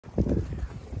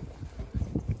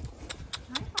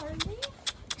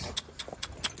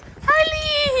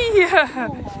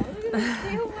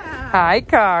Hi,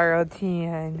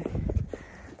 Carlton.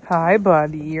 Hi,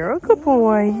 buddy. You're a good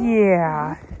boy.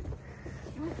 Yeah.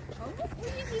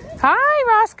 Hi,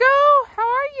 Roscoe. How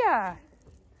are ya?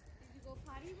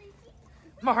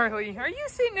 Marley, are you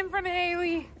sitting in front of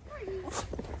Haley?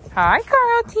 Hi,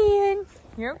 Carlton.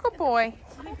 You're a good boy.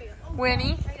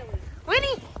 Winnie.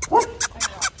 Winnie.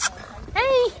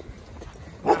 Hey.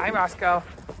 Hi, Roscoe.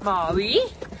 Molly.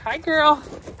 Hi, girl.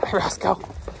 Hi, Roscoe.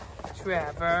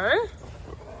 Trevor.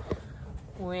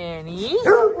 Winnie.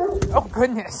 Oh,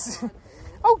 goodness.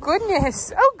 Oh,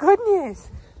 goodness. Oh, goodness.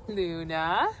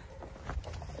 Luna.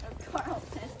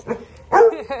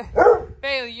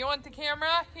 Bailey, you want the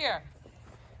camera? Here.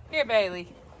 Here,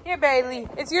 Bailey. Here, Bailey.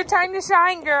 It's your time to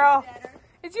shine, girl.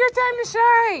 It's your time to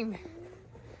shine.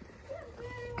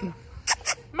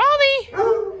 Molly.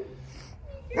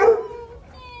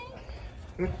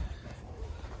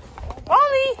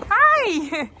 Molly,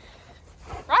 hi.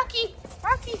 Rocky,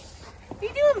 Rocky. What are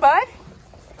you doing, bud?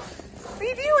 What are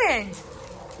you doing?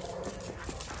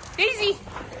 Daisy,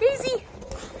 Daisy.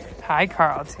 Hi,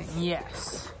 Carlton.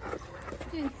 Yes.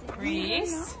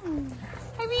 Reese.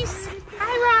 Hi, Reese.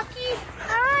 Hi, Rocky.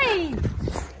 Hi.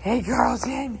 Hey,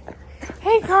 Carlton.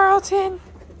 Hey, Carlton.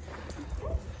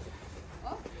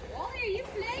 Oh, Wally, are you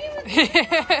playing with me?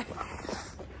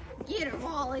 Get her,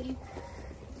 Wally.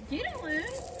 Get him, Lynn.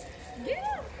 Get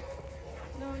him.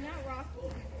 No, not Rocky.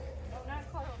 No, not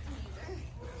Carlton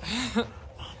either.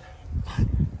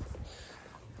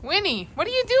 Winnie, what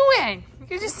are you doing?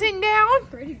 You're just sitting down?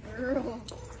 Pretty girl.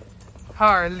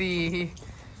 Harley.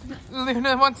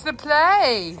 Luna wants to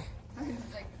play. I was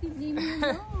like, leave me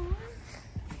alone.